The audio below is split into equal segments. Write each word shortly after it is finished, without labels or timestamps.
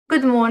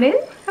Good morning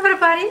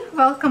everybody,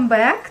 welcome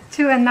back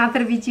to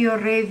another video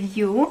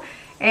review,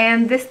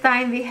 and this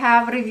time we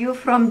have review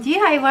from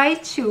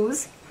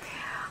DIYCHOOSE.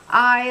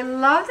 I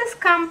love this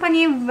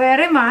company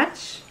very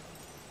much,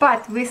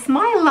 but with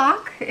my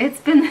luck it's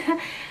been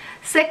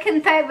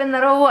second time in a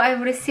row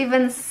I've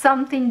received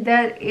something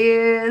that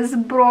is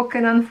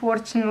broken,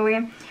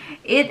 unfortunately.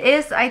 It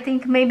is, I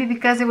think, maybe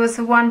because it was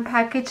one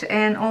package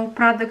and all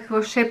product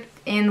was shipped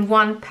in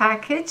one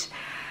package.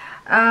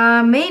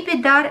 Maybe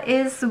that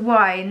is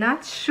why,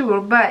 not sure.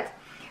 But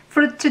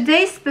for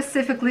today's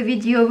specifically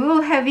video, we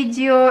will have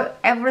video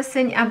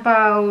everything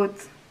about,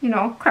 you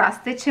know, cross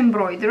stitch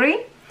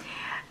embroidery.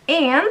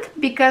 And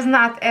because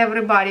not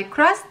everybody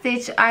cross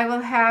stitch, I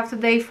will have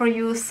today for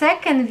you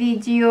second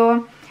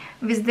video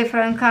with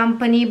different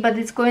company, but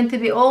it's going to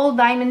be all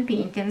diamond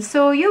painting.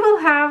 So you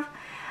will have,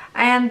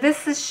 and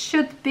this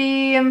should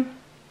be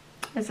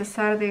is a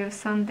Saturday or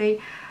Sunday,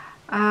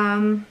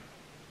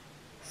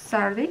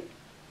 Saturday,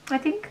 I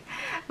think.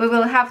 We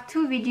will have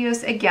two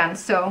videos again,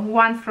 so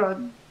one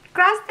for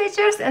cross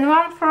stitchers and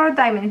one for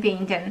diamond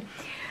painting.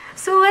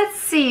 So let's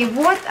see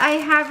what I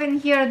have in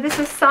here. This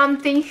is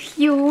something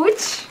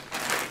huge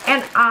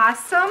and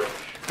awesome,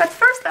 but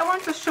first I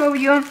want to show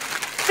you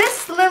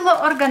this little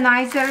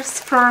organizers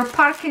for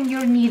parking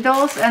your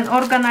needles and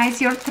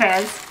organize your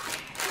threads.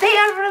 They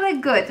are really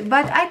good,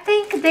 but I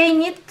think they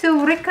need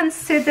to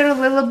reconsider a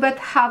little bit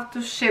how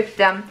to ship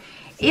them.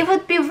 It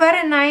would be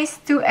very nice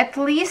to at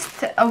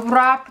least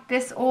wrap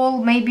this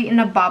all maybe in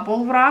a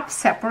bubble wrap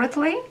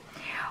separately,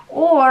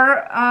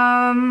 or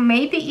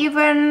maybe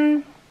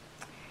even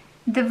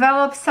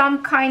develop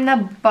some kind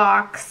of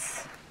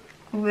box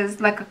with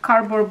like a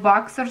cardboard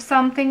box or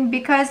something,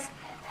 because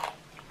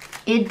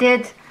it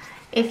did,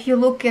 if you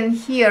look in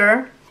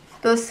here,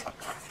 those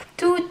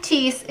two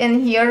teeth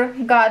in here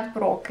got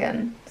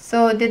broken,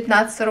 so it did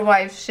not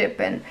survive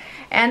shipping.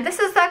 And this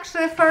is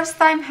actually the first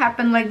time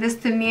happened like this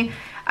to me.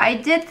 I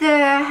did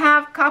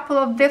have a couple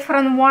of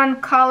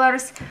different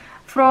colors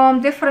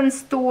from different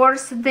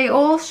stores. They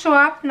all show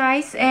up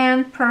nice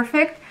and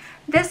perfect.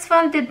 This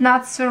one did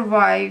not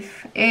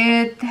survive.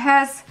 It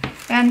has,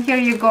 and here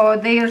you go,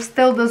 there are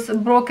still those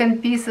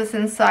broken pieces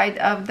inside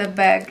of the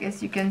bag,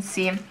 as you can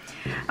see.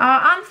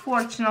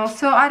 Unfortunate.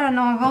 So I don't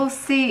know, we'll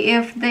see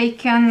if they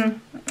can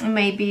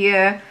maybe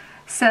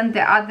send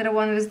the other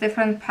one with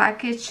different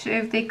package,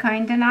 if they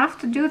kind enough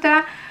to do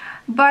that.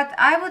 But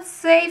I would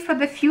say for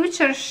the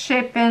future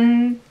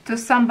shipping to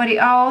somebody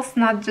else,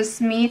 not just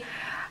me,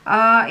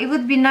 it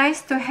would be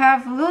nice to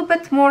have a little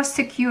bit more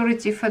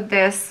security for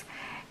this.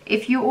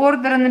 If you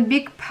order in a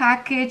big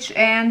package,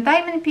 and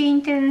diamond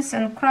paintings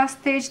and cross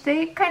stitch,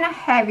 they kind of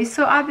heavy,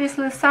 so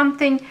obviously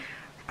something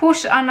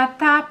push on the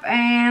top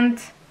and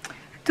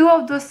two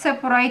of those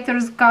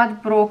separators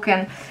got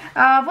broken.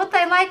 What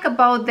I like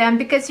about them,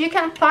 because you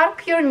can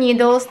park your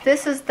needles,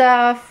 this is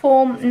the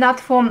foam, not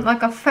foam,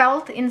 like a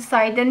felt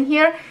inside in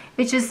here,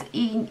 which is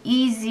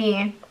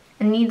easy.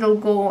 A needle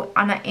go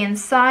on the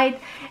inside,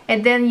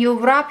 and then you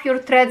wrap your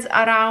threads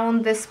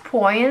around these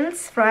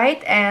points,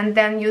 right? And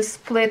then you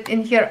split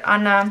in here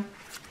on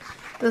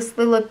those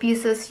little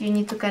pieces. You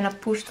need to kind of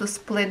push to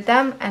split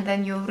them, and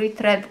then you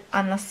rethread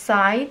on the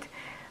side.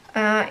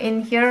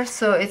 In here,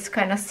 so it's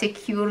kind of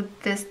secured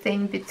this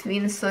thing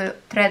between, so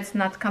threads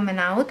not coming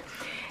out.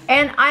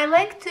 And I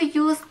like to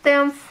use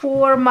them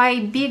for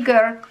my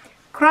bigger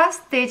cross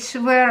stitch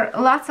where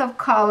lots of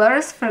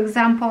colors, for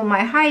example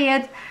my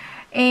hyatt,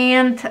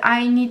 and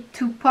I need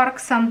to park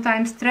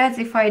sometimes threads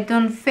if I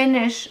don't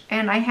finish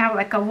and I have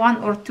like a 1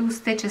 or 2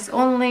 stitches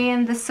only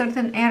in this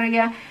certain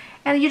area,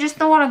 and you just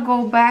don't want to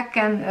go back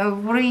and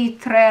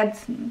re-thread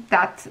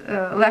that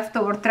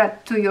leftover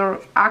thread to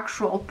your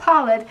actual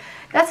palette.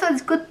 That's why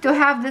it's good to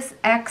have this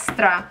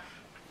extra.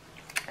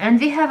 And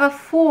we have a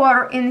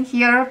 4 in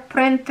here,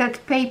 printed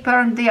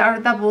paper. They are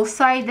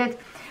double-sided,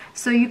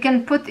 so you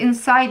can put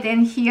inside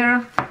in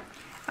here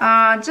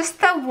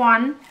just a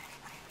 1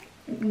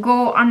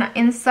 go on the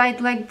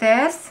inside like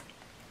this.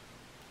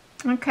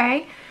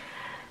 Okay,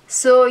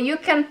 so you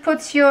can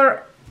put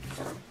your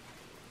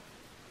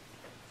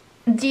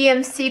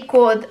DMC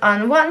code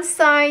on one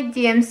side,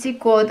 DMC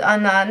code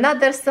on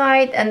another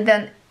side, and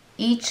then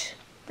each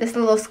this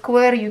little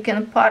square you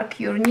can park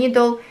your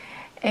needle,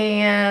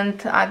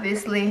 and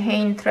obviously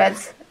hang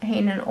threads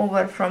hanging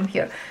over from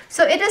here.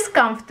 So it is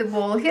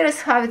comfortable. Here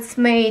is how it's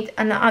made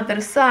on the other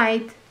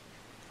side,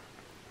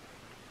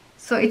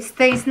 so it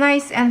stays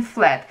nice and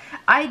flat.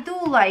 I do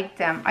like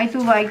them,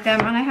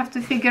 and I have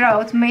to figure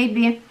out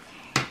maybe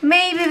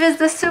with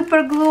the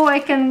super glue I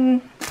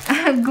can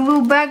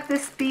glue back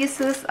these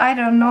pieces. I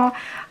don't know.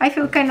 I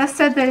feel kind of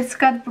sad that it's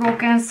got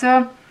broken.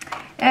 So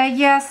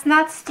yes,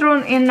 not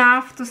strong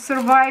enough to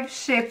survive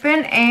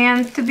shipping,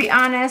 and to be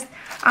honest,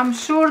 I'm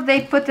sure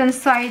they put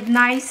inside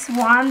nice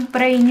one,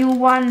 brand new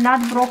one,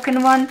 not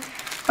broken one,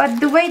 but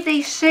the way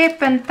they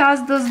ship and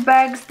toss those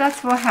bags,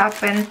 that's what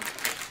happened.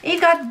 It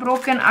got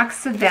broken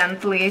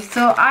accidentally,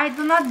 so I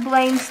do not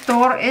blame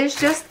store. It's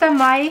just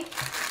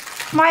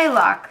my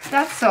luck,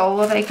 that's all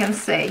what I can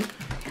say.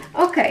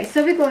 Okay,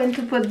 so we're going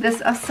to put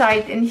this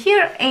aside in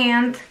here,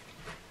 and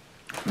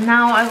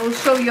now I will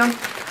show you.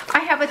 I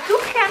have two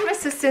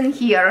canvases in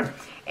here,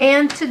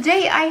 and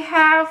today I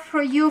have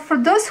for you, for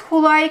those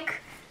who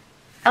like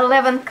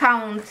 11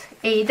 count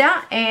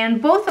Ada, and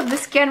both of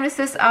these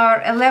canvases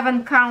are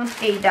 11 count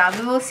Ada.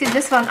 We will see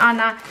this one on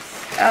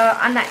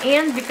the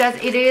end because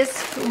it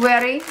is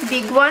very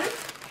big one.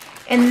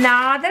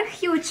 Another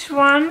huge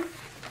one,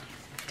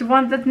 the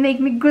one that make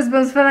me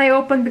goosebumps when I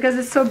open because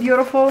it's so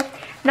beautiful.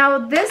 Now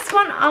this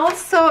one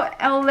also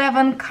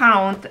 11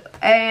 count,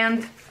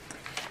 and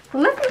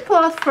let me pull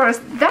out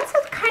first. That's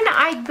what kind of,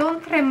 I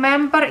don't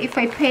remember if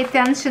I pay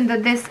attention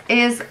that this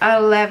is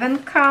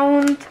 11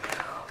 count,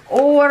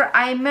 or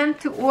I meant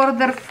to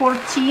order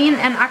 14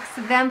 and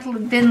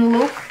accidentally didn't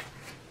look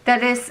that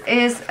this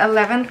is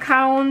 11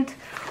 count,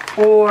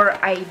 or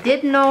I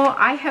did know.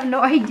 I have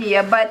no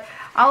idea. But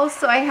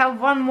also I have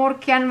one more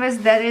canvas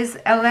that is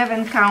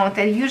 11 count,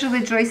 and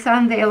usually Joy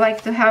Sunday I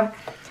like to have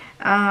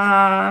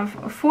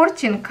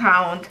 14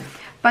 count.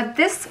 But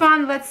this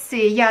one, let's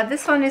see, yeah,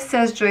 this one it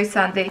says Joy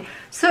Sunday.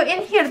 So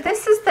in here,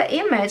 this is the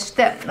image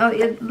that,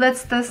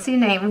 let's see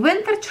name,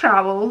 Winter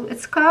Travel,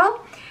 it's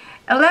called,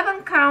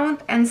 11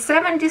 count and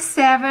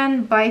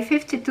 77 by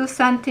 52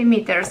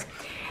 centimeters.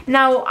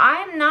 Now,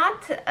 I'm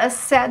not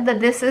said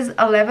that this is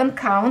 11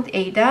 count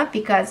Ada,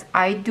 because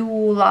I do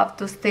love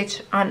to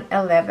stitch on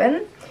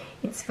 11.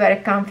 It's very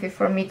comfy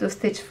for me to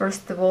stitch,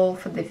 first of all,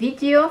 for the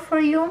video for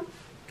you.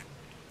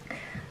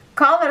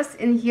 Colors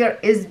in here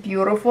is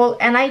beautiful,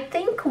 and I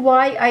think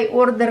why I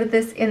ordered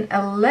this in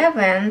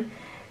 11,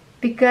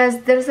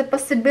 because there's a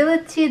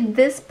possibility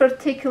this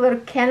particular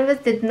canvas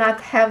did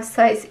not have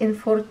size in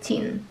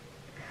 14.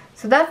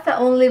 So that's the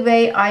only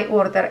way I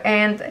order.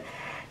 And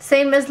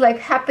same as like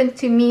happened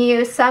to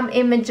me, some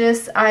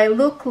images I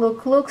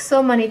look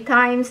so many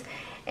times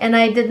and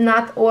I did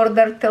not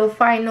order till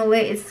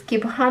finally it's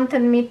keep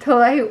hunting me till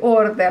I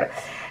order.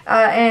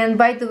 And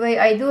by the way,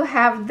 I do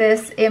have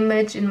this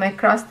image in my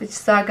Cross Stitch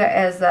Saga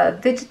as a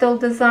digital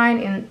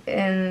design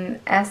in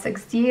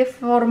SXD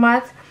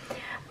format.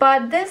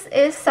 But this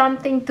is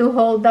something to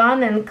hold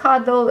on and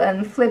cuddle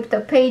and flip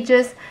the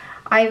pages.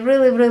 I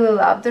really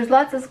love. There's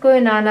lots that's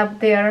going on up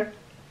there.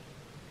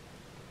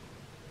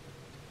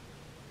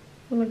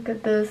 Look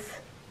at this.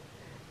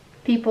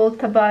 People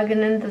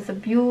tobogganing. There's a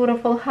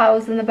beautiful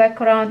house in the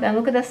background. And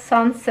look at the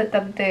sunset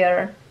up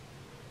there.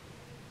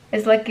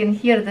 It's like in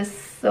here,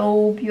 this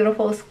so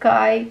beautiful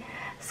sky.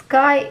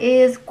 Sky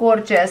is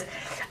gorgeous.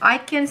 I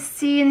can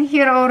see in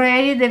here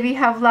already that we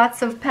have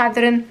lots of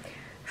pattern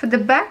for the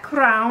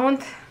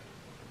background.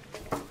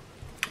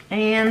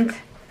 And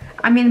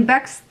I mean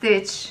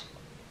backstitch.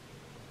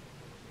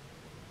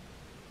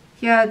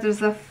 Yeah,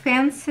 there's a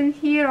fence in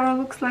here, or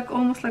looks like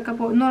almost like a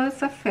boat. No,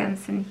 there's a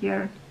fence in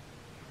here.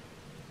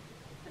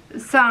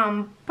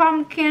 Some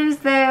pumpkins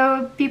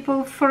that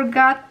people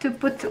forgot to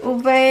put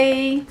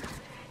away.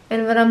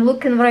 And when I'm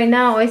looking right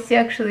now, I see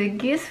actually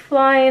geese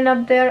flying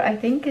up there. I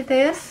think it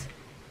is.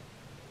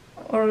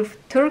 Or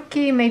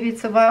turkey, maybe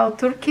it's a wild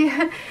turkey.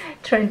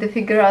 Trying to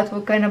figure out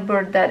what kind of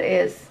bird that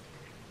is.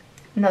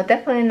 No,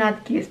 definitely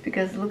not geese,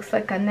 because it looks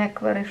like a neck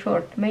very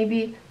short.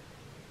 Maybe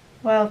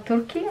wild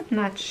turkey, I'm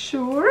not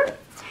sure.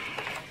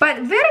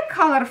 But very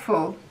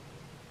colorful.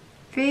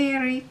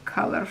 Very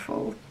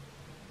colorful.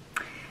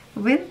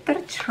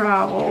 Winter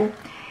Travel.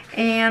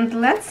 And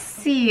let's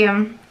see,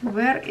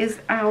 where is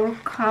our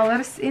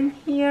colors in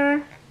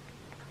here?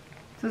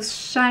 Those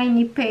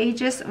shiny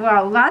pages.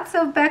 Wow, lots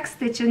of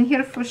backstitch in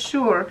here for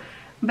sure.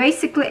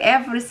 Basically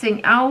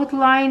everything,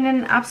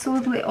 outlining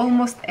absolutely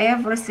almost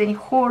everything.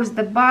 Horse,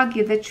 the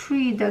buggy, the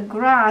tree, the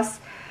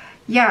grass.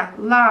 Yeah,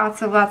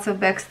 lots of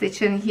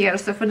backstitch in here.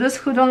 So for those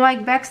who don't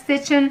like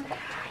backstitching,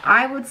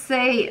 I would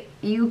say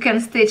you can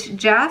stitch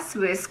just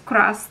with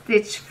cross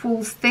stitch,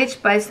 full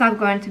stitch, but it's not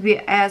going to be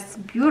as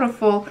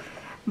beautiful.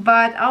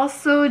 But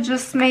also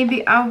just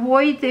maybe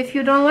avoid if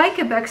you don't like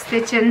a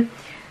backstitching,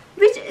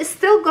 which is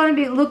still going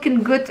to be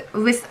looking good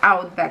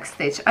without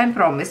backstitch, I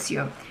promise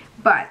you.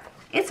 But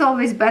it's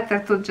always better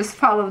to just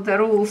follow the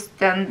rules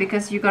then,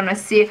 because you're gonna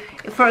see,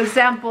 for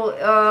example,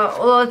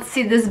 let's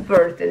see this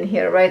bird in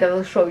here, right? I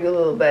will show you a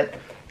little bit.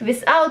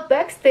 Without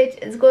backstitch,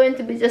 it's going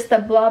to be just a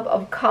blob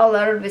of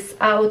color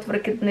without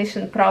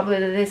recognition, probably,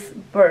 this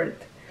bird.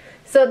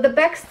 So the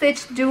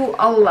backstitch do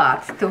a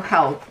lot to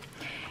help.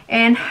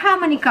 And how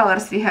many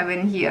colors we have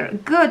in here?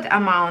 Good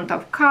amount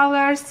of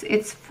colors.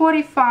 It's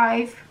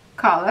 45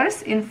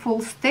 colors in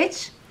full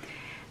stitch.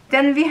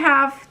 Then we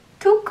have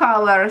 2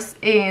 colors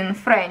in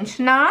French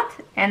knot,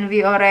 and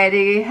we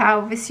already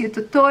have with you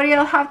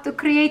tutorial how to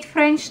create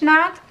French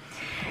knot.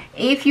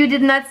 If you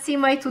did not see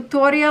my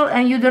tutorial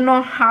and you don't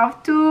know how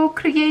to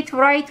create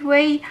right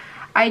way,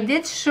 I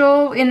did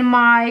show in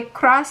my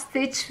cross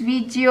stitch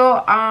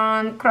video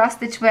on Cross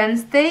Stitch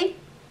Wednesday.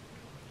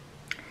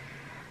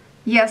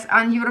 Yes,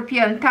 on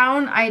European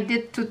Town I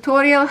did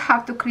tutorial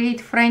how to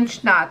create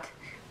French knot.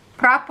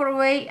 proper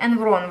way and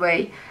wrong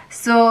way.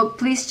 So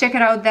please check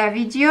it out, that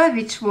video,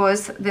 which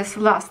was this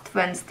last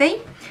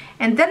Wednesday.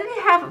 And then we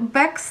have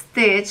back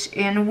stitch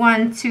in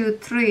 1, 2,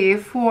 3,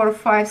 4,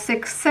 5,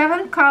 6,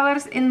 7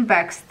 colors in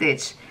back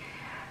stitch.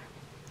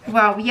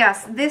 Wow,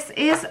 yes, this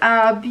is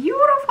a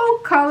beautiful,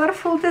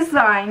 colorful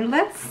design.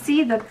 Let's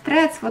see the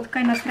threads, what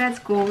kind of threads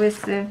go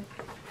with it.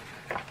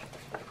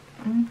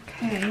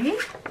 Okay.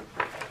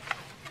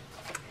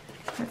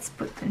 Let's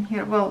put in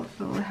here. Well,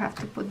 we'll have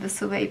to put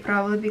this away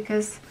probably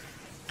because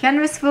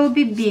canvas will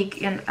be big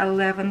in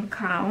 11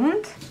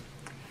 count.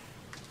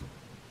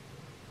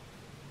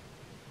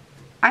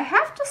 I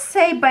have to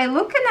say, by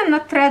looking at the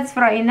threads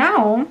right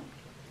now,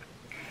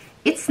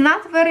 it's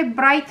not very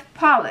bright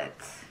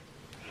palette.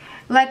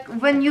 Like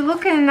when you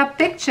look in a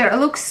picture, it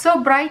looks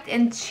so bright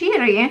and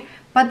cheery,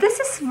 but this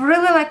is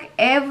really like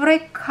every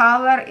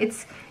color,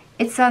 it's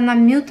on a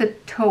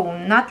muted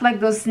tone, not like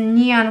those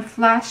neon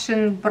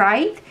flashing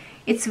bright.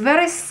 It's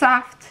very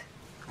soft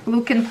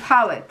looking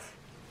palette.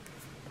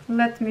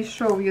 Let me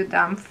show you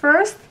them.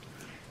 First,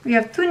 we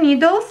have 2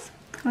 needles.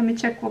 Let me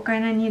check what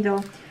kind of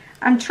needle.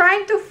 I'm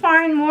trying to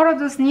find more of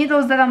those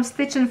needles that I'm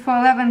stitching for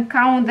 11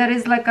 count. There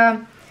is like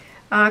a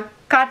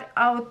cut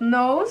out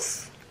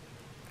nose.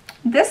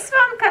 This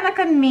one kind of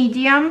like a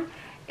medium.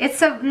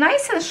 It's a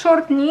nice and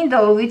short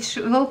needle, which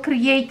will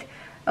create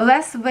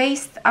less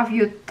waste of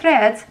your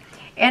threads,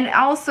 and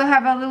also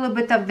have a little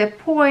bit of the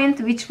point,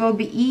 which will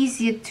be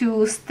easy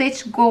to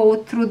stitch,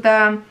 go through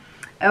the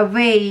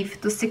wave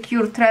to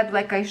secure thread,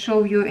 like I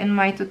show you in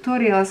my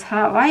tutorials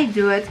how I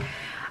do it.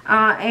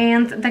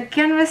 And the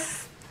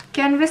canvas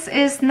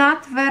is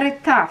not very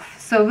tough,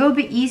 so it will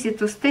be easy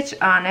to stitch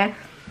on it.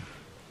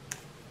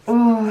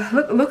 Oh,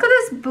 look at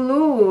those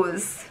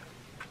blues.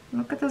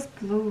 Look at those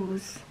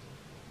blues.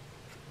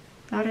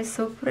 That is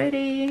so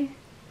pretty.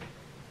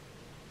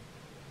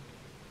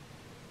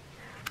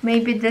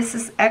 Maybe this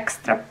is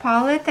extra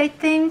palette, I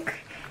think.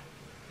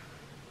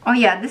 Oh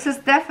yeah, this is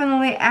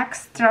definitely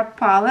extra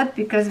palette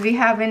because we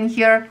have in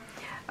here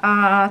 2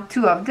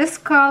 of this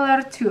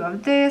color, 2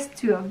 of this,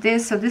 2 of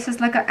this. So this is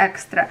like an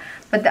extra.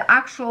 But the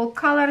actual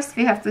colors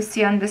we have to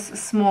see on this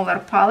smaller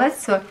palette.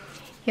 So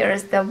here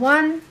is the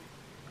one.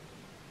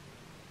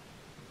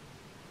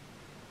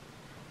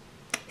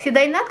 See,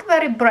 they're not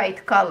very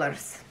bright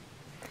colors.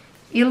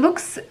 It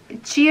looks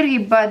cheery,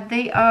 but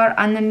they are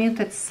on the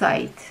muted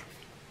side.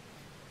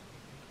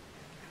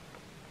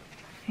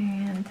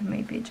 And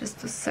maybe just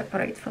to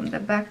separate from the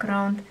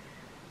background,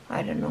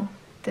 I don't know,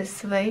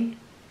 this way.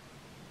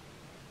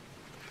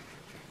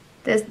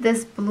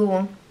 This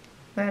blue,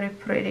 very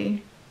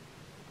pretty.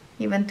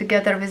 Even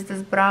together with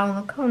this brown,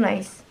 look how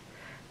nice.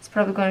 It's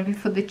probably going to be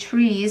for the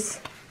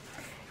trees.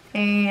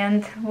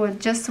 And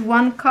with just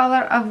 1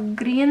 color of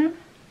green.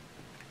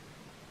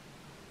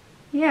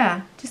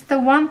 Yeah, just the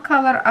 1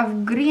 color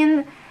of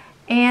green,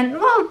 and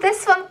well,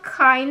 this one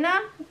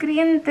kinda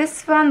green,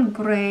 this one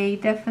gray,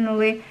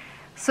 definitely.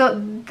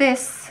 So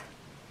this,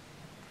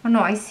 oh no,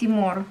 I see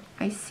more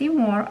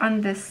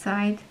on this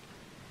side.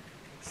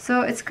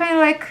 So it's kind of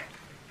like,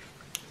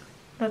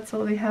 that's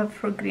all we have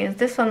for greens.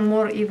 This one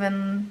more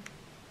even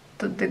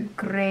to the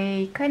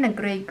gray, kind of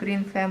gray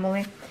green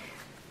family,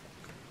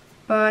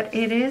 but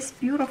it is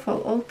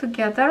beautiful all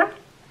together.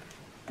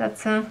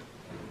 That's a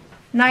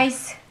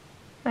nice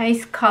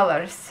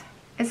colors,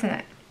 isn't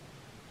it?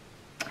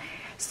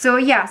 So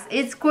yes,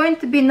 it's going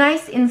to be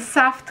nice in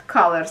soft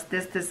colors,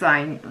 this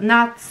design,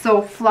 not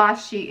so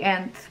flashy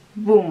and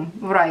boom,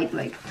 right,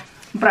 like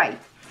bright.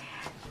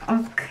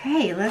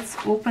 Okay, let's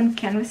open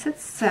canvas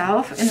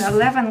itself. In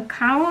 11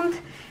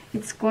 count,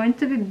 it's going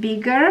to be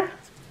bigger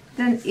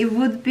than it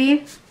would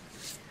be.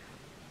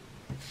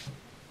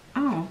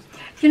 Oh,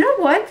 you know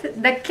what,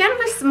 the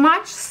canvas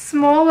much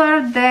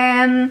smaller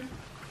than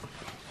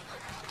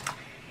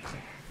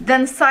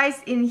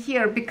size in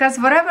here, because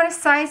whatever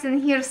size in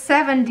here,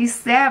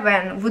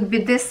 77, would be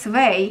this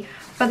way,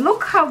 but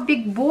look how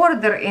big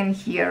border in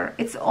here.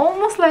 It's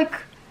almost like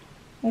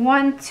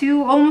 1,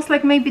 2, almost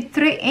like maybe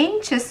 3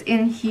 inches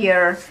in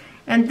here,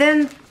 and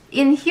then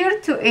in here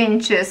 2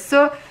 inches.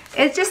 So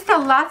it's just a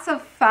lots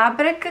of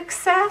fabric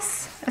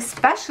excess,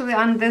 especially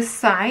on this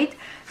side.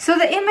 So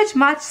the image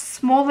much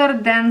smaller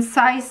than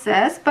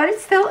sizes, but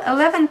it's still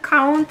 11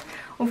 count.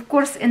 Of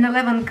course, in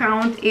 11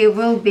 count it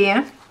will be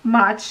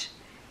much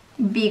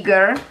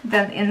bigger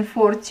than in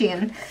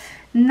 14.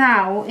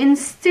 Now in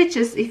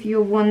stitches, if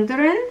you're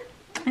wondering,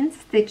 in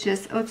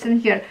stitches, what's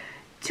in here,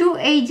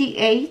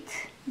 288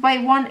 by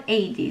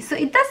 180. So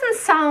it doesn't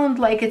sound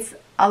like it's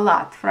a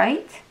lot,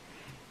 right?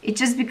 It's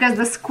just because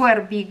the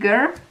square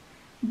bigger,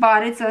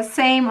 but it's the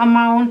same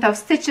amount of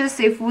stitches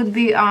if it would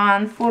be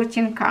on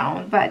 14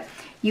 count, but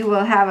you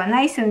will have a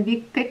nice and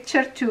big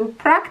picture to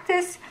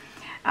practice.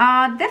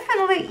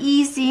 Definitely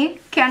easy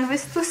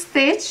canvas to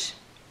stitch.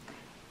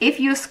 If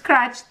you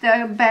scratch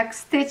the back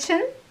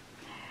stitching,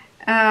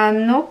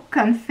 no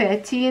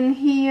confetti in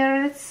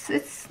here.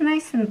 It's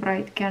nice and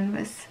bright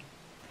canvas.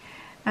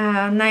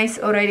 Nice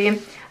already.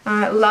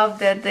 Love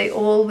that they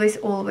always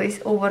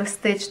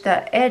overstitch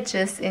the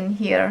edges in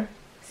here,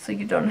 so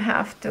you don't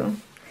have to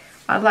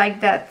I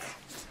like that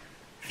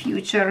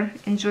future.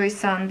 Enjoy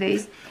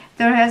Sundays.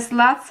 There has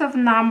lots of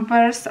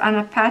numbers on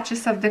the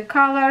patches of the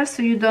color,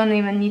 so you don't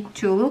even need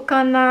to look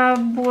on the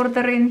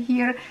border in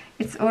here.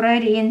 It's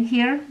already in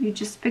here. You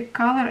just pick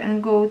color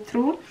and go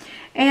through.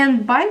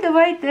 And by the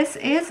way, this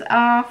is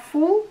a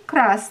full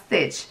cross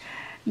stitch.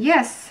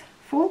 Yes,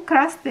 full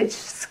cross stitch,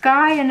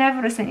 sky and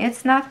everything.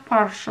 It's not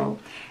partial.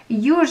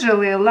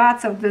 Usually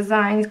lots of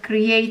designs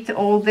create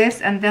all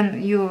this and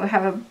then you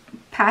have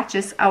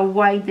patches out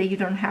wide that you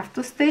don't have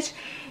to stitch.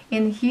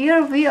 And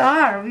here we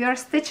are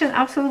stitching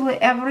absolutely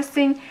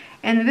everything,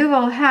 and we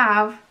will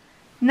have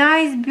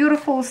nice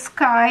beautiful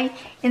sky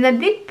in the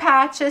big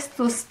patches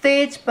to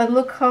stitch, but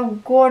look how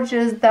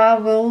gorgeous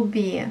that will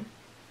be.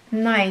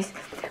 Nice.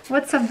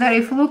 What's up there?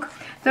 If look,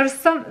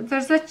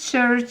 there's a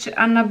church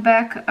on the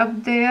back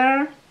up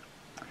there.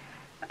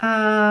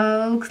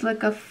 Looks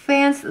like a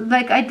fence.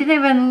 Like I didn't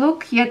even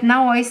look yet.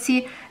 Now I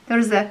see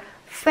there's a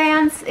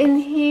fence in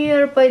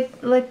here, but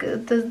like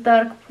this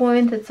dark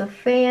point, it's a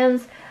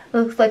fence.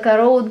 Looks like a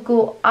road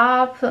go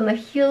up on a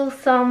hill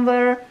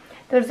somewhere.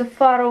 There's a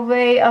far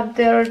away up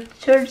there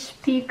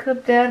church peak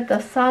up there.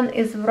 The sun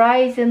is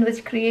rising,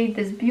 which creates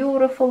this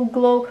beautiful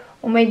glow,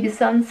 or maybe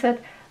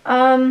sunset.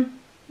 Sunset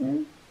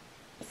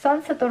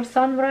or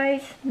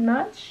sunrise,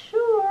 not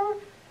sure.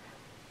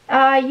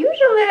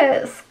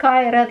 Usually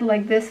sky red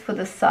like this for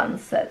the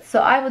sunset,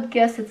 so I would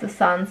guess it's a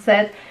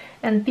sunset.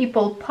 And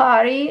people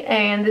party,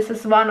 and this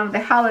is one of the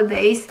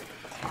holidays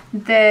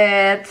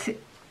that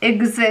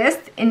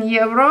exist in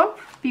Europe.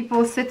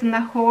 People sit in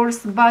a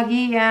horse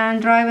buggy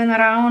and driving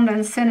around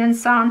and singing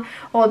song.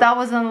 Oh, that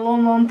was a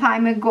long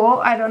time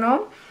ago. I don't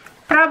know,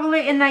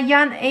 probably in a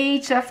young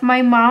age of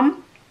my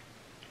mom,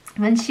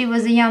 when she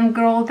was a young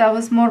girl, that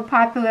was more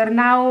popular.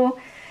 Now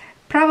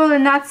probably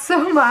not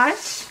so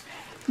much.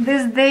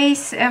 These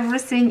days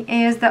everything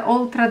is the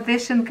old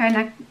tradition kind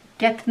of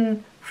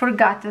getting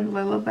forgotten a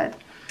little bit.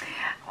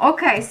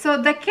 Okay, so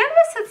the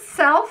canvas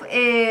itself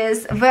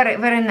is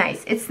very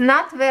nice. It's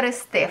not very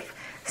stiff.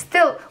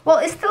 Still, well,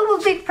 it still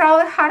will be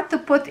probably hard to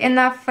put in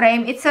a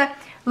frame. It's a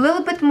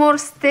little bit more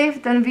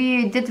stiff than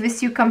we did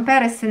with you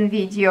comparison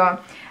video,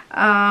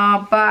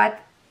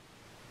 but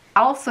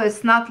also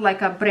it's not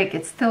like a brick.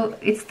 It's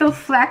still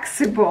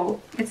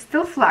flexible. It's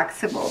still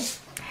flexible.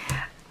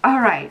 All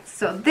right,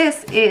 so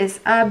this is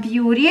a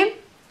beauty,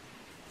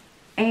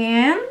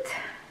 and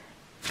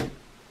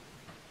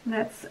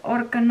let's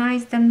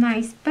organize them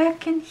nice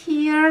back in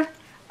here.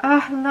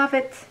 Oh, love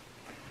it,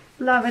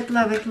 love it,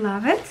 love it,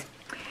 love it.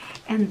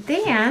 And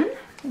then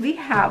we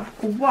have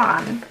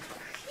one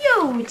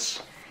huge,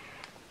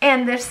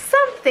 and there's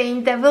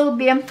something that will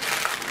be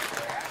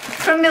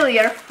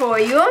familiar for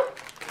you.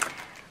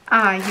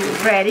 Are you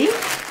ready?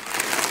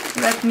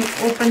 Let me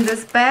open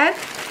this bag.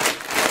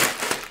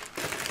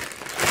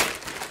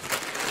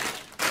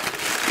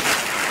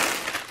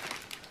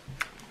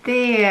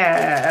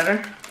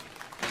 There.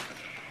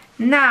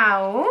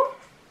 Now,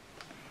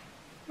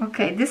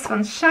 okay, this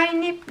one's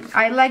shiny.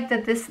 I like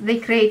that they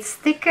create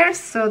stickers,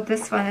 so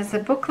this one is a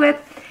booklet.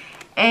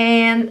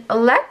 And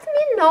let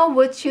me know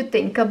what you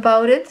think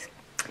about it.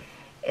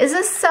 Is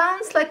it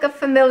sounds like a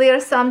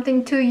familiar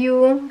something to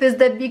you with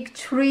the big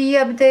tree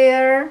up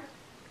there?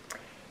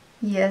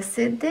 Yes,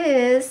 it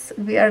is.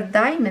 We are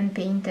diamond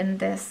painting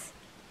this.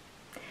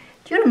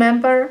 Do you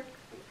remember?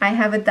 I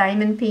have a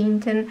diamond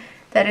painting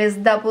that is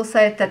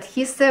double-sided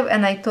adhesive,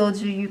 and I told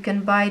you you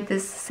can buy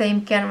this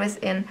same canvas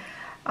in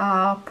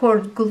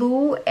poured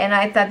glue, and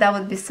I thought that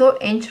would be so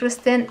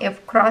interesting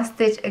if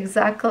cross-stitch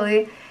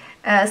exactly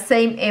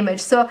same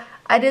image. So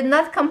I did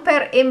not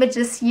compare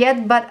images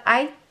yet, but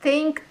I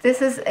think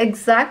this is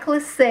exactly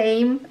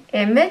same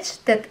image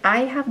that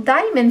I have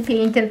diamond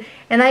painting,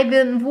 and I've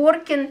been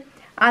working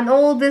on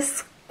all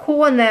this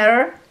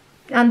corner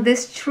on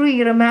this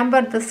tree.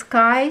 Remember the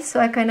sky? So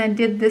I kind of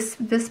did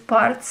this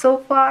part so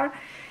far.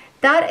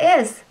 That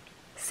is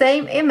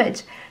same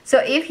image. So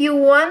if you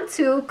want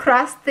to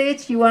cross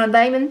stitch, you want a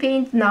diamond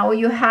paint, now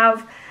you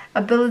have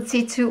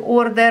ability to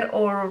order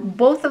or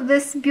both of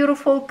these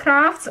beautiful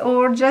crafts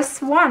or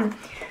just one.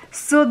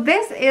 So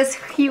this is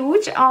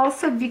huge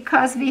also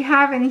because we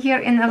have in here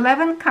an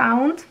 11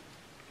 count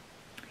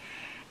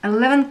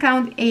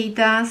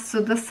Ada,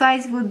 so the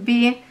size would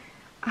be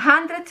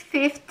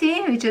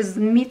 150, which is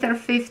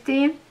 1.50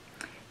 m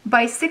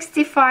by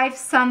 65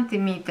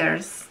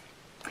 centimeters.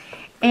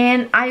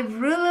 And I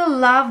really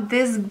love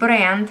this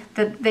brand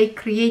that they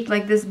create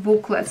like this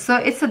booklet. So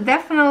it's a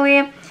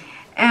definitely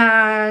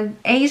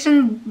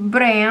Asian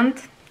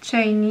brand,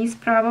 Chinese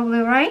probably,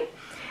 right?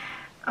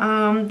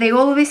 They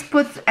always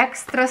put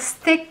extra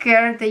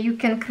sticker that you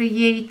can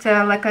create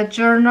like a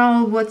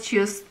journal, what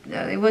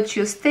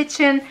you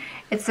stitching.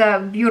 It's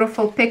a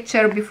beautiful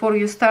picture before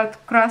you start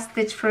cross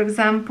stitch, for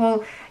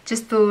example,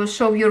 just to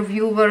show your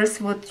viewers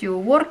what you're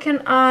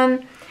working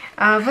on.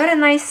 Very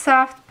nice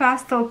soft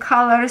pastel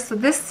colors. So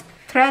this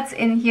threads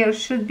in here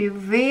should be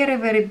very,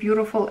 very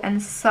beautiful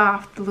and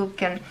soft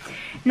looking.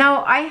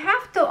 Now I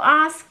have to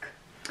ask,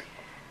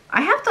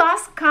 I have to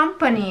ask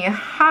company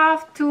how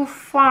to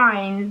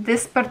find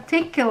this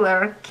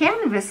particular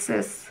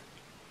canvases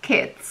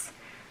kits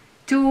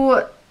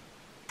to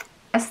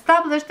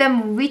establish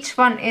them, which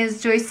one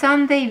is Joy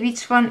Sunday,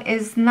 which one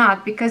is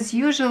not, because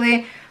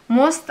usually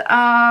most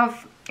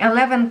of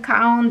 11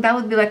 count, that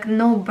would be like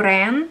no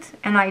brand,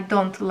 and I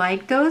don't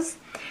like those.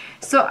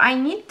 So I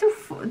need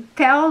to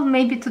tell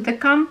maybe to the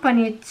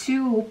company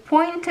to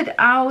point it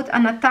out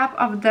on the top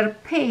of their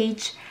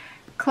page,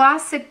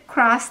 classic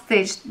cross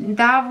stitch.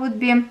 That would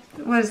be,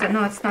 what is it?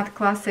 No, it's not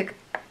classic.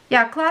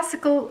 Yeah,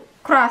 classical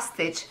cross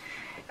stitch.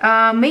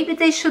 Maybe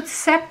they should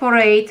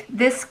separate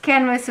these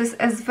canvases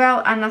as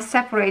well on a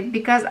separate,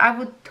 because I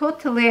would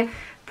totally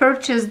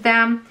purchase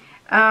them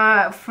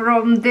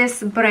from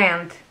this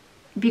brand,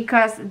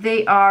 because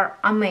they are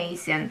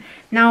amazing.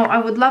 Now I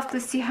would love to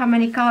see how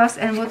many colors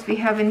and what we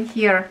have in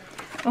here.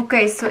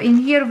 Okay, so in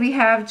here we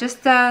have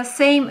just the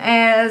same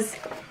as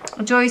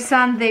Joy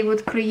Sunday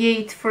would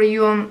create for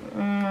you,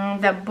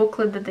 the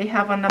booklet that they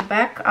have on the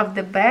back of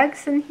the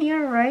bags in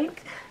here, right?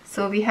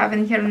 So we have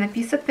in here on a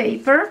piece of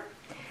paper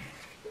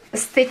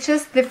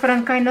stitches,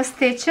 different kind of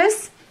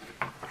stitches,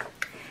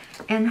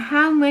 and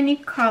how many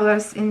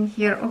colors in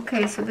here.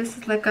 Okay, so this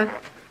is like a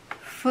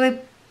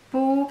flip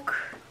book.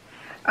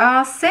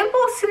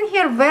 Symbols in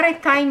here very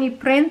tiny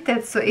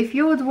printed, so if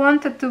you would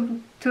want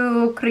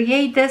to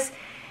create this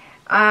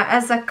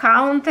as a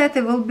counted,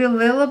 it will be a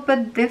little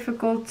bit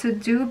difficult to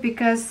do,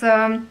 because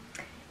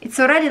it's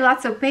already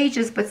lots of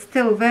pages, but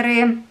still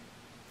very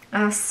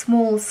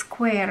small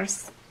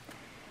squares.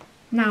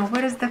 Now,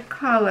 where is the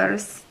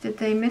colors?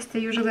 Did I miss the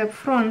usually up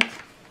front?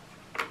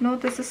 No,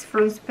 this is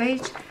front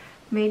page,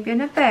 maybe in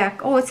the back.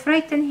 Oh, it's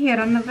right in here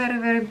on the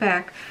very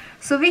back.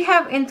 So we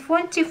have in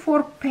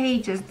 24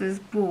 pages this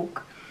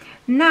book.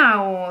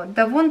 Now,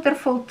 the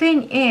wonderful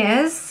thing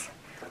is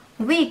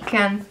we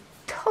can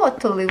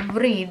totally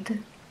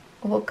read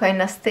what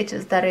kind of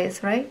stitches that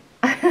is, right?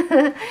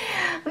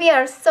 We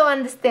are so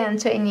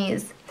understand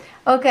Chinese.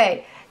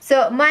 Okay,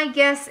 so my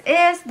guess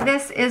is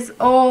this is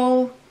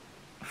all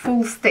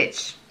full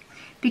stitch,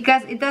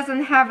 because it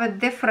doesn't have a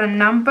different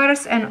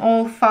numbers and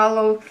all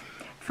follow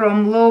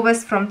from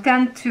lowest, from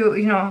 10 to,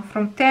 you know,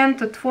 from 10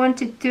 to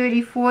 20,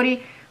 30,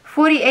 40,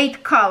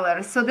 48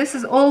 colors. So this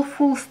is all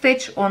full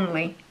stitch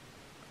only.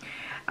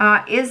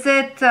 Is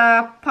it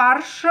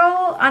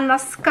partial on the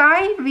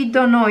sky? We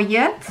don't know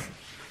yet.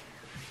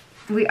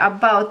 We're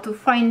about to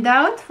find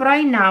out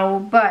right now,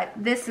 but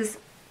this is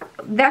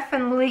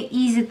definitely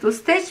easy to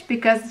stitch,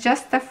 because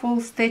just a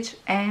full stitch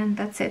and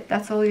that's it.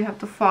 That's all you have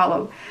to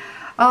follow.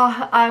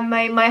 Oh,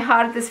 my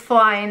heart is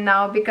flying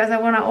now, because I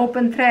want to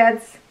open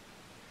threads.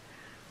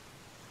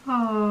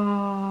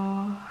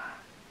 Oh,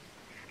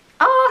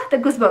 the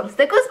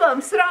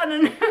goosebumps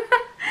running.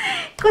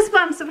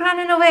 Goosebumps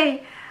running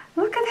away.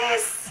 Look at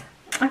this.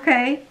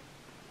 Okay,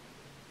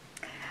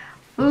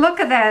 look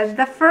at that.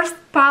 The first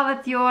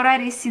palette, you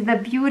already see the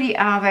beauty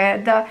of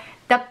it, the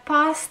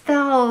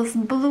pastels,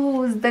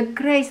 blues, the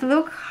grays.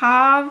 Look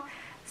how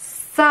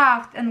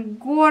soft and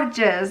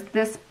gorgeous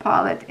this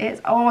palette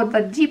is. Oh,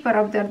 the deeper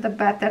up there the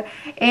better.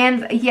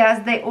 And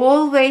yes, they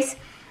always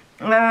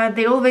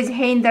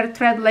hang their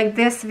thread like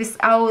this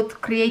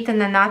without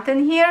creating a knot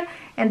in here,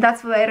 and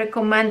that's what I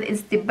recommend.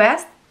 It's the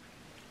best.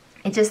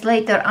 And just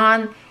later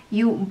on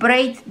you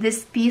braid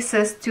these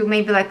pieces to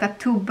maybe like a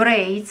 2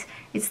 braids.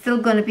 It's still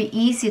going to be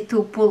easy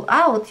to pull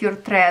out your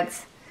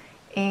threads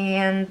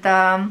and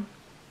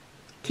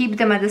keep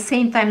them at the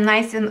same time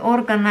nice and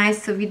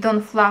organized, so we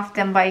don't fluff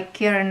them by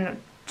carrying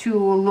too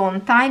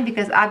long time,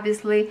 because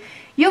obviously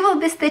you will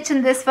be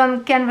stitching this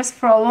one canvas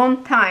for a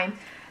long time.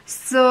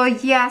 So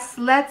yes,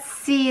 let's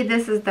see.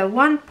 This is the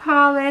one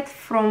palette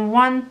from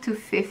 1 to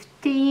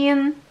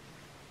 15.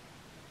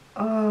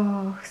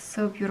 Oh,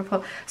 so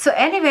beautiful. So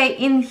anyway,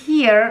 in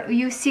here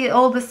you see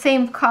all the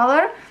same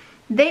color.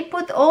 They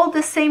put all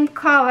the same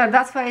color.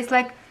 That's why it's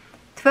like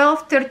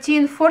 12,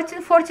 13,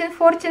 14, 14,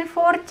 14,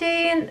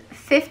 14,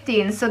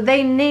 15. So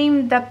they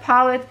named the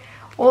palette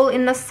all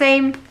in the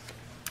same.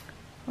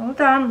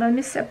 Hold on, let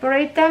me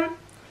separate them.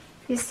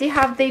 You see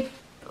how they...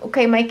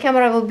 Okay, my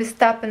camera will be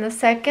stopped in a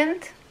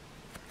second.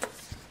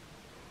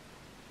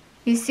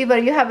 You see where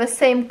you have the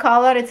same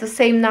color, it's the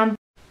same number.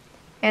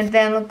 And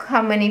then look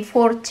how many,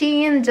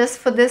 14 just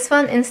for this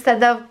one.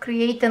 Instead of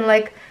creating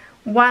like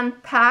one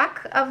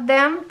pack of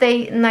them,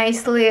 they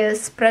nicely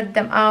spread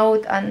them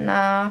out on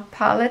a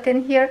palette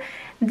in here.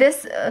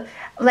 This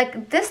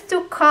like these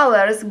two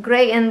colors,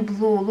 gray and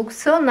blue, look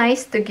so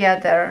nice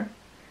together.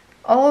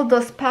 All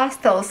those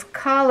pastels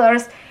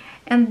colors.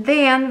 And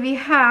then we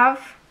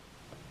have,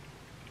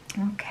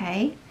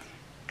 okay,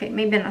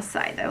 maybe on the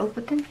side I will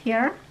put in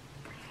here,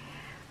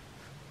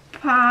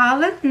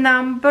 palette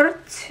number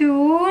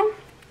 2.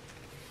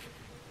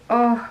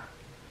 Oh,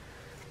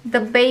 the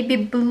baby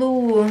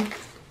blue.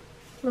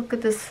 Look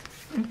at this.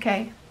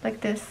 Okay,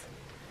 like this.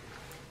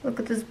 Look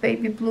at this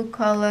baby blue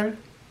color.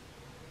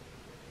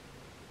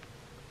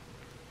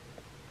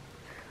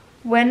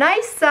 When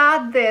I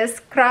saw this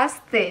cross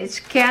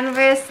stitch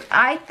canvas,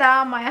 I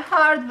thought my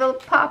heart will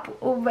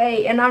pop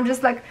away, and I'm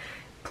just like,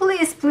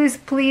 please, please,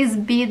 please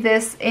be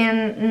this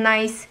in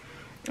nice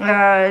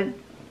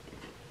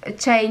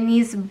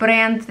Chinese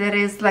brand that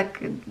is like,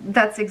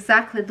 that's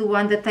exactly the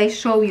one that I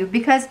show you,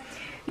 because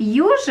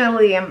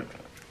usually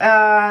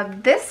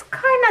this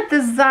kind of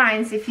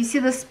designs, if you see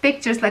those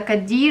pictures like a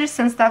deers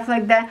and stuff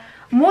like that,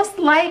 most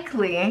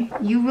likely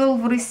you will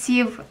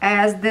receive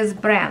as this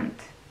brand.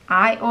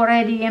 I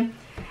already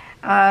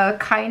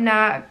kind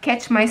of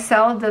catch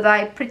myself that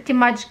I pretty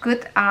much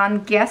good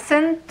on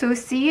guessing to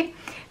see,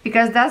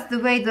 because that's the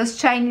way those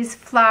Chinese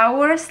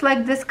flowers,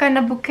 like this kind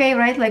of bouquet,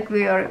 right, like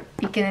we are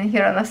picking in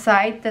here on the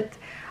side that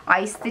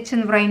I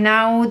stitching right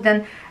now,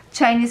 then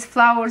Chinese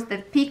flowers, the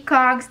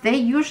peacocks, they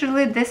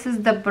usually, this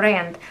is the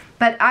brand.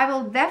 But I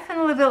will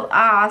definitely will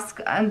ask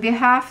on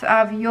behalf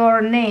of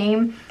your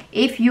name,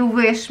 if you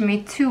wish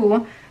me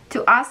to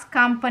ask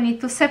company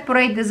to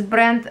separate this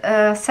brand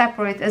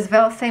separate as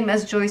well, same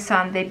as Joy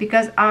Sunday,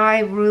 because I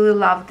really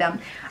love them.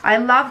 I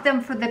love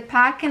them for the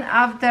packing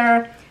of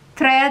their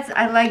threads.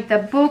 I like the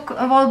book.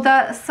 Well,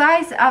 the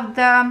size of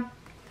the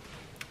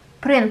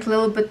print a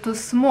little bit too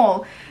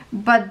small,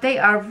 but they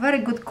are very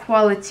good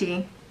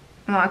quality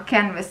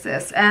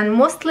canvases, and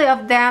mostly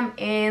of them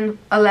in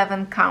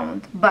 11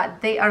 count,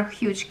 but they are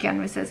huge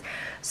canvases.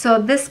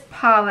 So this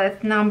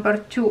palette number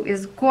 2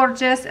 is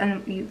gorgeous,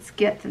 and it's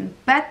getting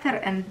better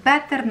and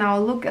better. Now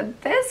look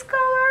at this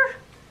color.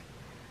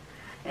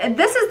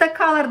 This is the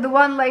color, the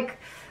one like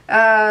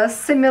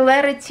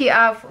similarity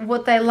of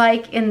what I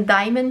like in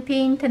diamond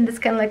paint, and this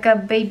kind of like a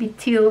baby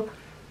teal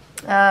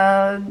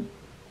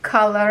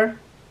color.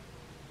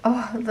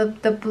 Oh,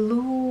 the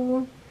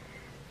blue.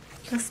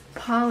 These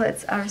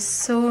palettes are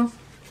so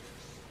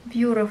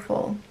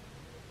beautiful.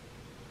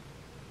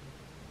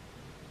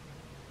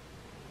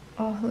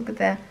 Oh, look at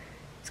that.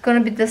 It's gonna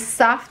be the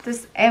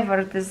softest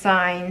ever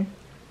design.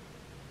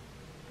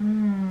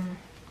 And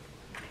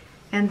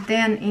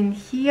then in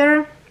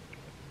here,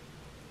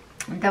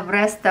 the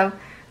rest of,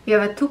 we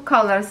have 2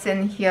 colors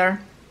in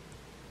here,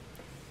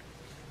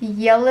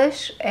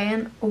 yellowish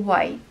and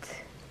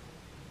white.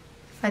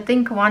 I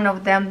think one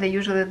of them, they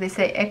usually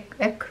say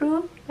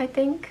ecru, I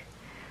think.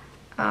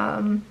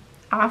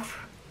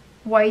 Off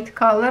white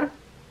color,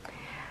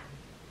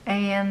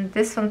 and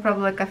this one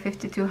probably like a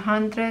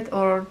 5200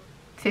 or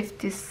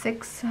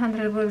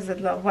 5600. What is it,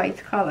 white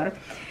color?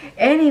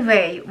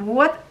 Anyway,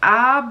 what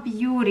a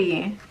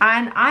beauty.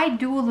 And I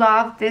do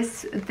love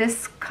this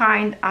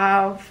kind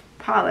of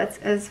palettes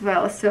as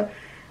well. So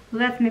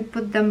let me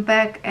put them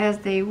back as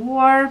they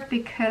were,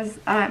 because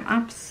I'm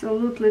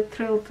absolutely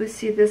thrilled to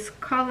see these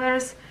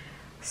colors.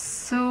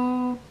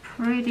 So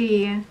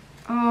pretty.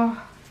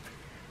 Oh,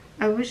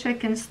 I wish I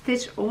can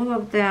stitch all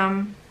of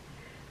them.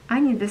 I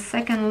need a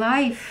second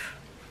life.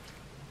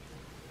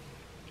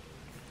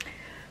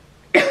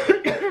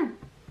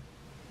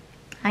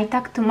 I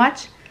talk too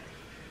much.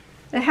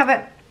 I have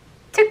a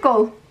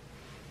tickle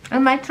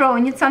in my throat. I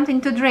need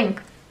something to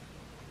drink.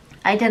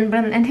 I didn't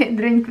bring any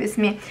drink with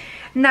me.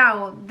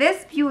 Now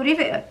this beauty,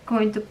 we're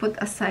going to put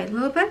aside a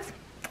little bit,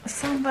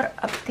 somewhere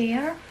up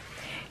there.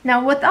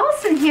 Now what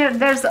else in here?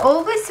 There's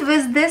always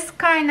with this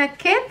kind of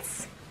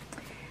kits,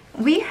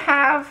 we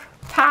have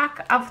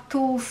pack of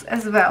tools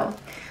as well.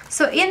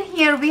 So in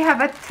here we have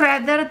a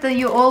threader that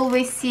you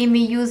always see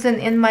me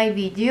using in my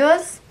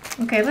videos.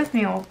 Okay, let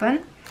me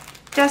open,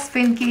 just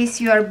in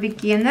case you are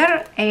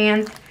beginner.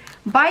 And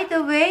by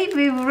the way,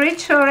 we've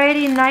reached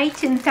already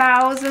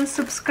 19,000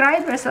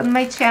 subscribers on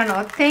my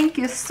channel. Thank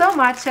you so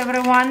much,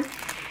 everyone.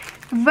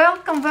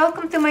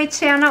 Welcome to my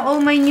channel,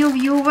 all my new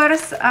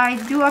viewers. I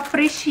do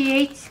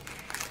appreciate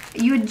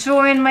you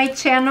join my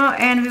channel,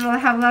 and we will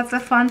have lots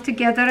of fun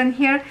together in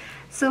here.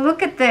 So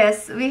look at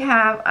this, we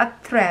have a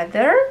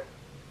threader,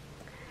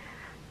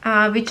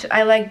 which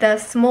I like the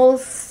small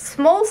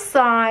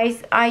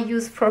size. I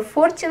use for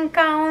 14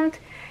 count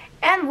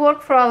and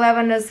work for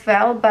 11 as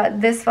well,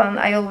 but this one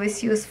I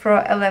always use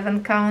for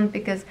 11 count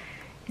because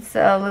it's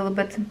a little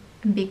bit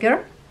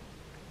bigger.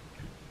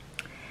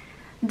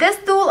 This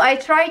tool I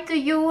try to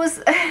use.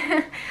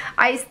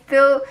 I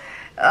still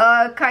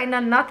kind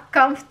of not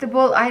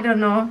comfortable. I don't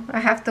know,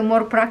 I have to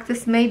more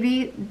practice.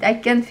 Maybe I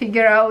can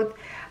figure out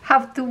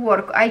how to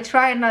work. I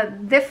try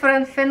on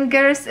different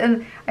fingers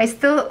and I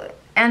still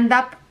end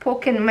up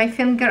poking my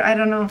finger. I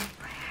don't know.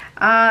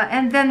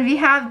 And then we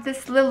have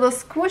this little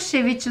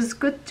squishy, which is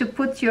good to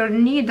put your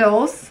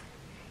needles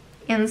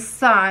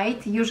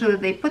inside. Usually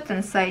they put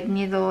inside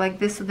needle like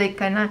this, so they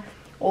kind of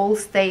all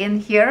stay in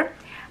here.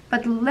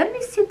 But let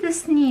me see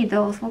these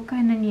needles, what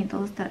kind of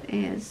needles that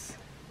is.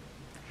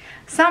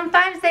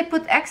 Sometimes they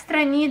put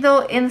extra needle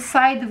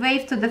inside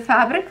wave to the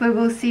fabric. We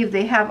will see if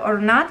they have or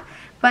not.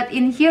 But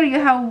in here you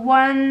have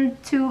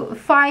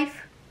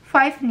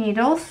 5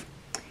 needles.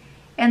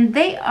 And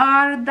they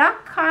are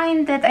that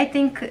kind that I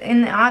think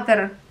in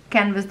other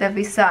canvas that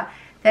we saw,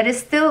 that is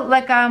still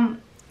like a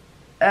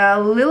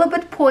little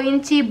bit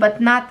pointy but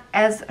not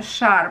as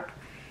sharp.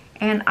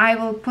 And I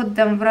will put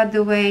them right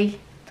away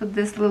to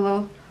this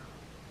little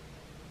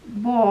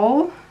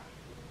ball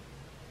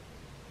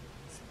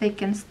so they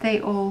can stay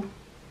all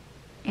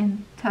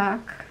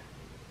intact.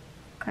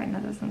 kind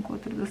of doesn't go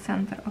through the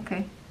center.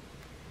 Okay,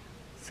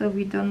 so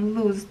we don't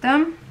lose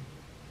them.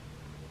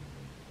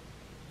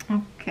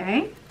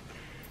 Okay,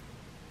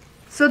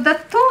 so the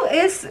tool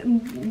is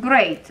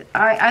great.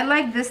 I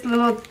like this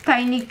little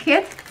tiny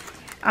kit.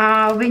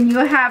 When you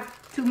have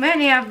too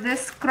many of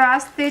this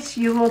cross stitch,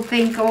 you will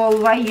think,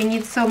 oh, why you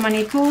need so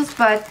many tools,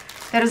 but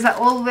there's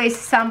always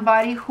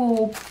somebody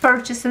who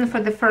purchasing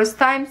for the first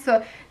time,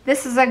 so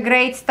this is a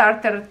great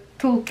starter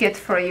toolkit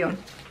for you.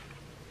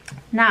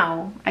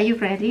 Now, are you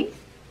ready?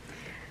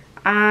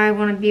 I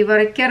want to be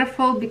very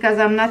careful because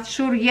I'm not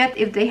sure yet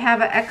if they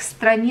have an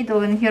extra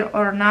needle in here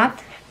or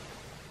not.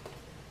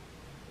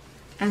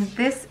 And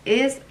this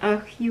is a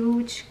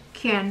huge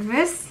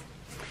canvas.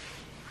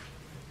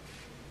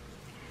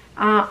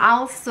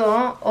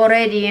 Also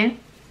already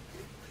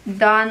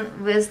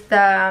done with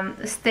the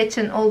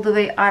stitching all the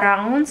way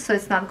around, so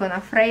it's not gonna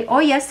fray. Oh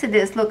yes, it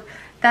is. Look,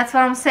 that's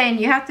what I'm saying.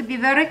 You have to be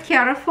very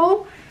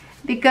careful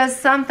because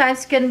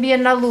sometimes can be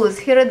in a loose.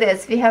 Here it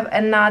is. We have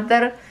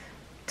another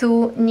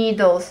 2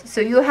 needles,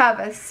 so you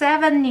have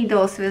 7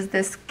 needles with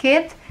this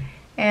kit.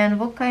 And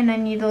what kind of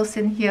needles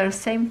in here?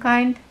 Same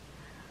kind.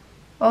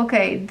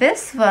 Okay,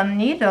 this one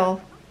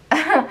needle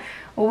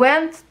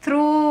went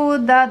through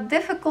the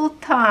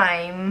difficult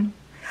time.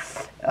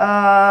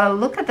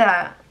 Look at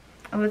that.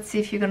 Let's see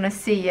if you're gonna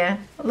see. Yeah,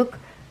 look,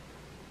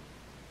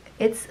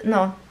 it's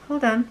no,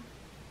 hold on.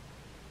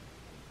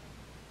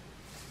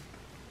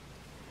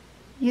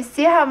 You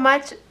see how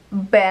much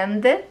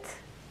bended?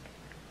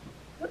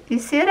 You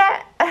see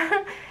that?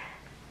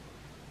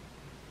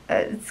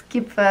 Let's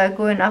keep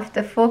going off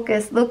the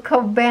focus. Look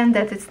how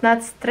bended. It's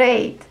not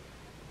straight.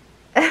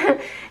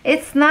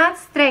 It's not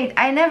straight.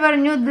 I never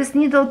knew this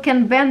needle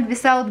can bend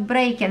without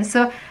breaking,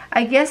 so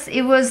I guess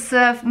it was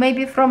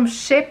maybe from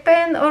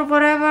shipping or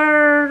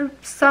whatever.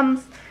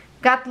 Some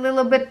got a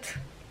little bit,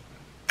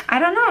 I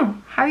don't know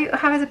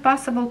how is it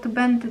possible to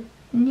bend the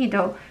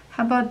needle.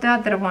 How about the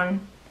other one?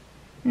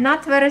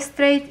 Not very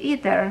straight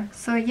either.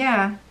 So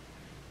yeah,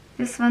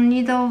 this one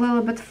needle a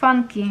little bit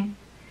funky,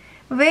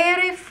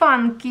 very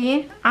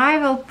funky. I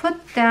will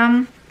put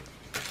them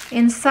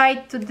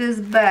inside to this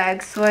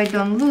bag so I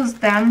don't lose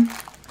them,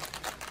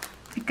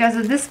 because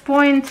at this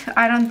point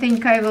I don't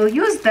think I will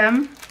use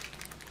them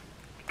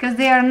because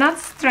they are not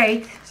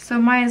straight, so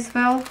might as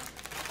well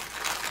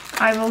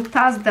I will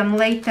toss them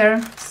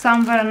later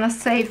somewhere in a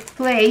safe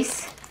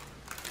place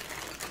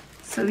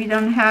so we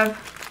don't have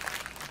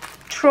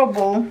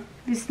trouble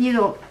this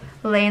needle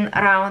laying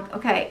around.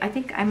 Okay, I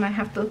think I might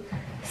have to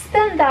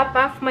stand up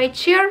off my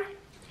chair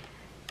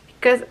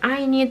because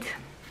I need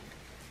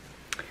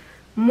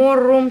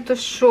more room to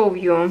show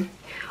you.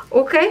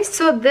 Okay,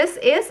 so this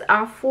is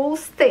a full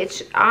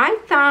stitch. I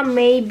thought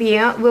maybe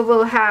we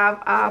will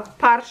have a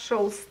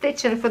partial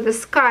stitching for the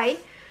sky,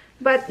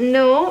 but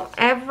no,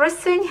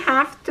 everything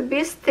have to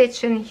be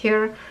stitched in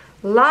here.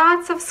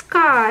 Lots of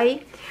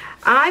sky.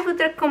 I would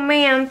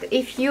recommend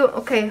if you,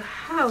 okay,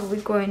 how are we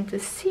going to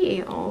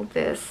see all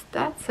this?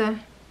 That's a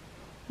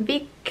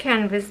big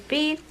canvas,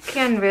 big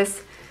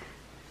canvas.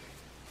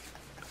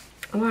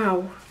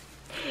 Wow.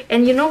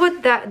 And you know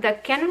what, the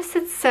canvas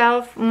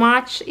itself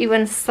much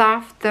even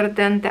softer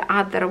than the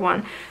other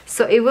one,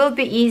 so it will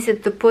be easy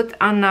to put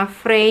on a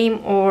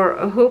frame or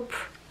a hoop.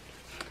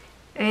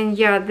 And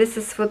yeah, this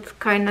is what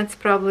kind of, it's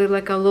probably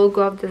like a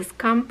logo of this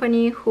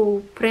company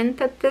who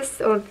printed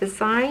this or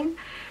design.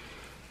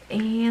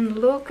 And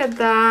look at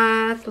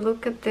that,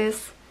 look at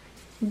this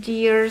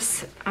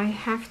deers. I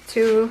have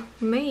to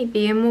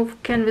maybe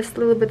move canvas a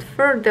little bit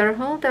further,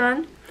 hold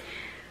on,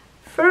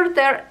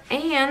 further,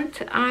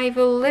 and I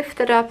will lift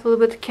it up a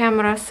little bit,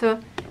 camera,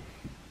 so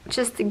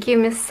just give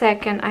me a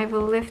second. I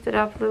will lift it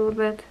up a little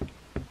bit,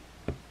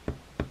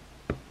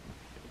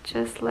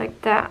 just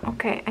like that.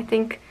 Okay, I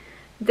think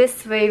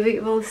this way we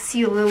will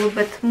see a little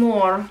bit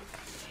more.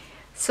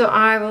 So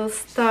I will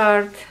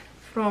start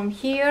from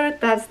here.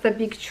 That's the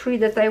big tree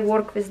that I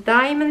work with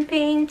diamond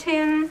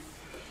painting,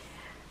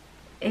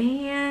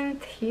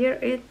 and here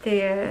it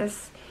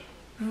is.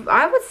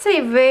 I would say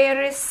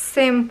very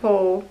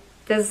simple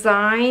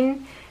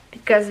design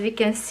because we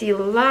can see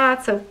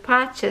lots of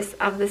patches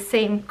of the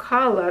same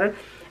color.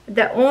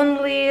 The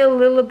only a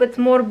little bit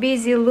more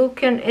busy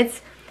looking,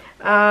 it's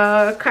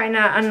kind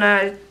of on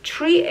a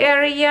tree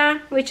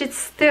area, which is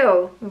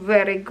still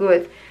very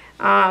good.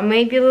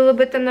 Maybe a little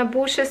bit on the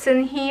bushes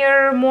in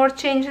here, more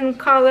changing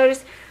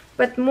colors,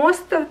 but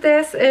most of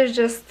this is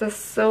just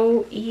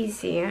so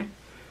easy.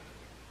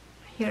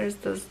 Here's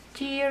those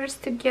deers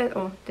to get,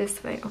 oh,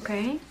 this way,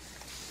 okay.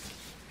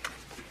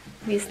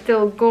 We're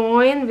still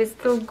going, we're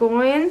still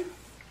going.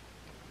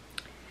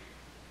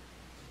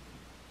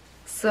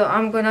 So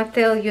I'm gonna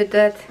tell you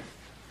that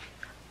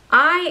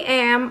I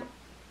am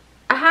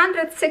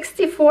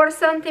 164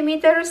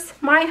 centimeters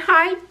my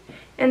height,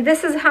 and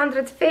this is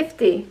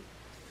 150.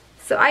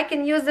 So I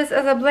can use this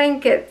as a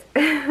blanket.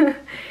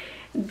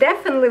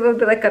 Definitely will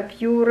be like a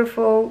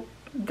beautiful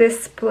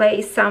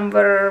display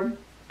somewhere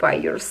by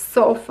your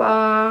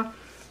sofa,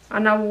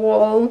 on a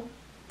wall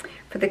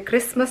for the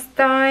Christmas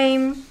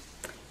time.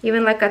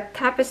 even like a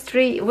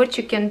tapestry. What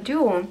you can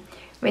do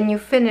when you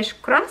finish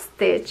cross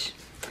stitch,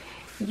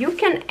 you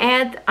can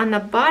add on the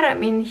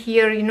bottom in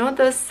here, you know,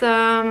 those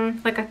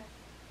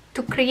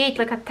to create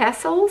like a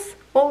tassels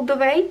all the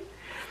way.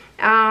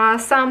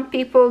 Some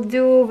people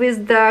do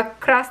with the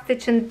cross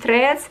stitching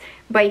threads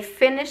by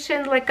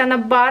finishing like on the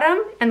bottom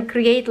and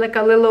create like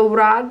a little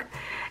rug.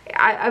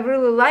 I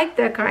really like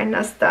that kind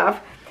of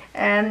stuff.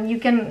 And you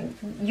can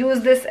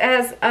use this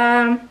as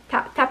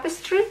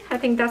tapestry, I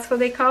think that's what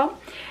they call.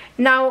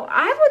 Now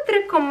I would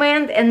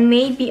recommend, and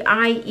maybe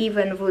I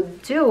even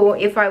would do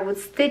if I would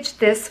stitch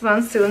this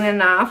one soon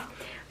enough,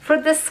 for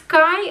the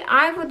sky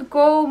I would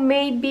go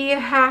maybe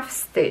half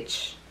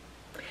stitch,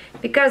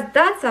 because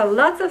that's a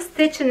lot of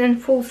stitching in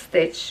full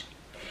stitch.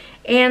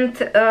 And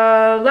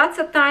lots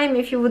of time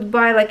if you would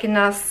buy like in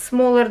a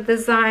smaller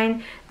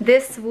design,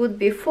 this would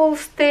be full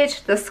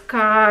stitch, the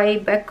sky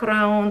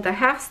background, a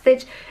half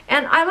stitch,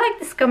 and I like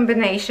this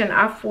combination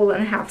of full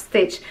and half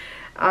stitch.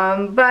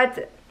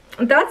 But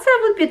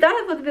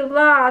that would be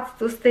lots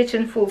to stitch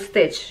in full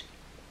stitch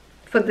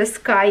for the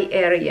sky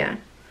area.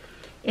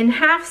 In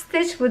half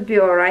stitch would be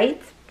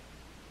alright.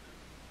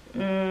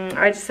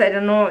 I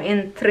don't know,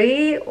 in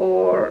 3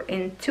 or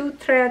in 2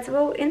 threads.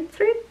 Well, in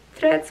 3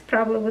 threads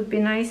probably would be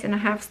nice in a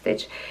half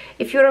stitch.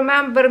 If you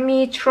remember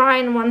me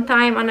trying one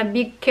time on a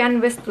big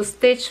canvas to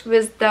stitch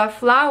with the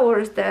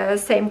flowers, the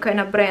same kind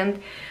of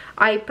brand,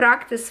 I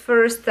practiced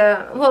first,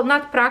 well,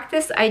 not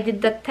practice, I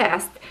did the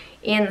test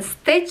in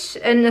stitch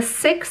in the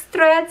 6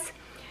 threads,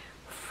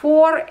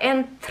 4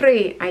 and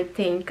 3 I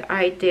think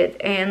I did,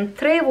 and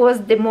 3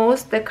 was the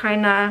most the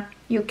kind of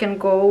you can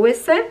go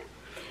with it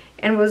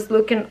and was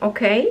looking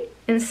okay,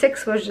 and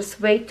 6 was just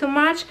way too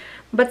much.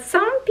 But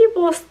some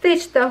people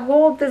stitch the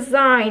whole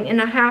design in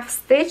a half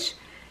stitch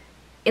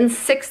in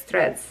 6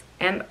 threads,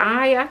 and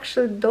I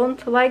actually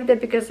don't like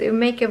that because it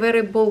make it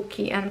very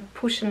bulky and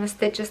pushing the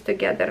stitches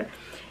together.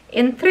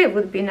 In 3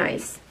 would be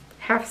nice,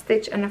 half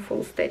stitch and a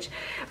full stitch.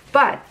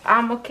 But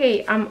I'm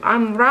okay,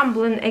 I'm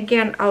rambling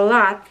again a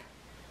lot,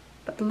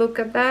 but look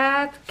at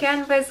that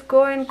canvas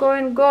going,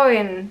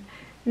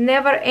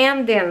 never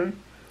ending.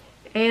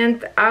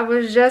 And I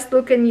was just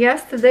looking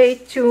yesterday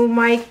to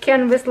my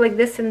canvas like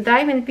this in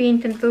diamond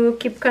painting to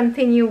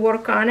continue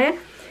work on it,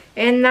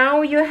 and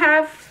now you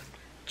have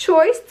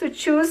choice to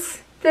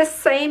choose the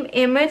same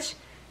image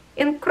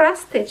in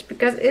cross stitch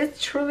because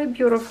it's truly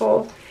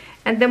beautiful.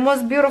 And the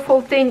most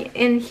beautiful thing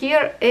in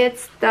here,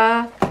 it's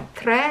the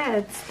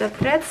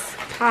threads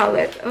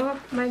palette. Oh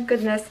my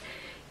goodness,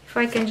 if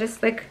I can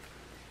just like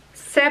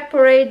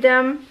separate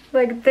them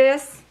like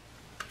this,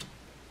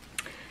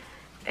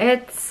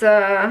 it's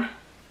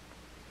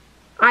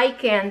eye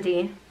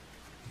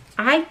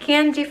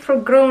candy for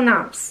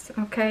grown-ups.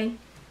 Okay,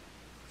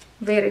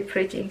 very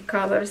pretty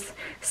colors.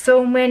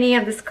 So many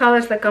of these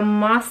colors, like a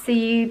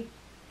mossy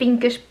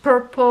pinkish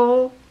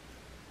purple,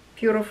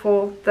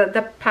 beautiful.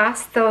 The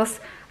pastels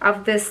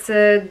of this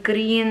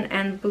green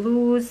and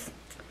blues,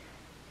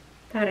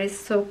 that is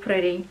so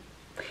pretty.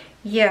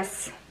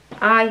 Yes,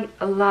 I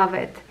love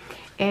it.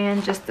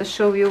 And just to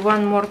show you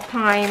one more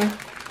time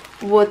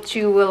what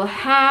you will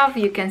have,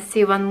 you can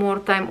see one more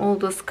time all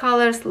those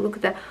colors.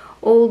 Look at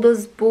all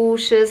those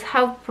bushes,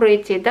 how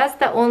pretty. That's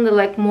the only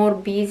like more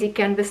busy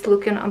canvas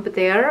looking up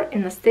there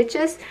in the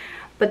stitches,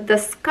 but the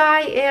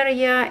sky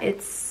area,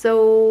 it's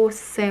so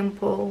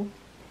simple.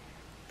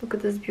 Look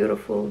at this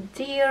beautiful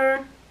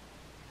deer,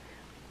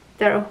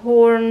 their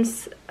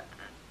horns.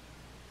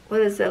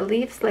 What is the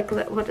leaves, like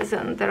what is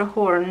on their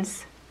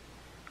horns?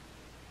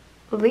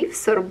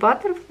 Leaves or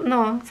butterfly?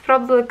 No, it's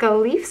probably like a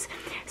leaves.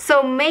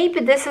 So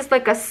maybe this is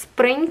like a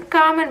spring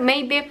coming.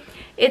 Maybe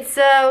it's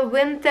a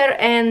winter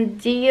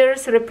and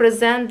deers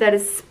represent that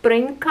it's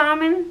spring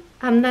coming.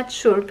 I'm not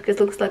sure because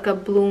it looks like a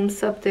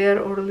blooms up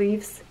there, or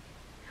leaves,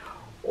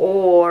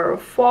 or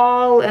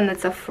fall and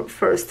it's a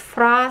first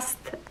frost.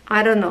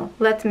 I don't know.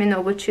 Let me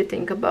know what you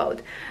think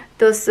about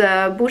those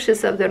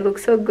bushes up there. Look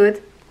so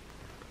good,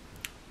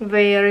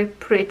 very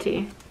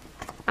pretty,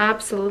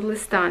 absolutely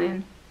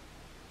stunning.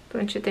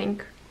 Don't you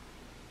think?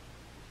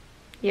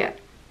 Yeah,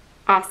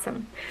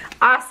 awesome,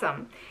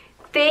 awesome.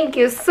 Thank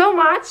you so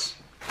much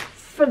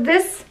for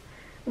this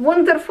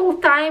wonderful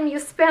time you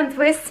spent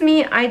with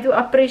me. I do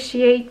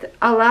appreciate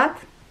a lot.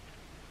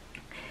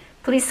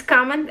 Please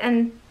comment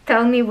and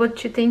tell me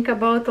what you think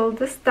about all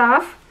the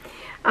stuff.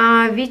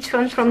 Which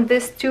one from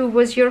these two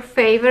was your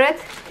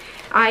favorite?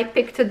 I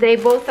picked today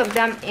both of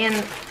them in,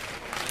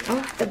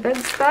 oh, the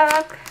bag's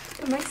back,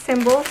 my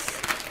symbols.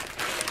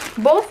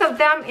 Both of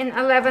them in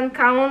 11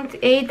 count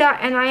Ada,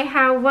 and I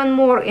have one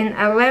more in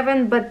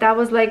 11, but that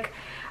was like,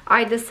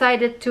 I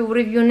decided to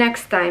review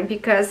next time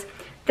because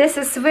this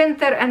is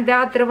winter and the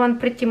other one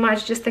pretty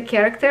much just a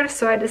character,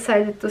 so I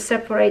decided to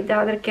separate the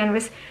other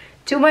canvas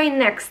to my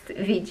next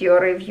video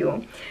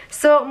review.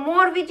 So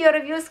more video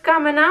reviews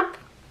coming up.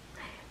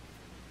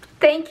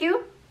 Thank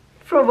you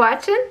for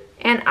watching,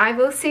 and I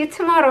will see you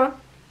tomorrow.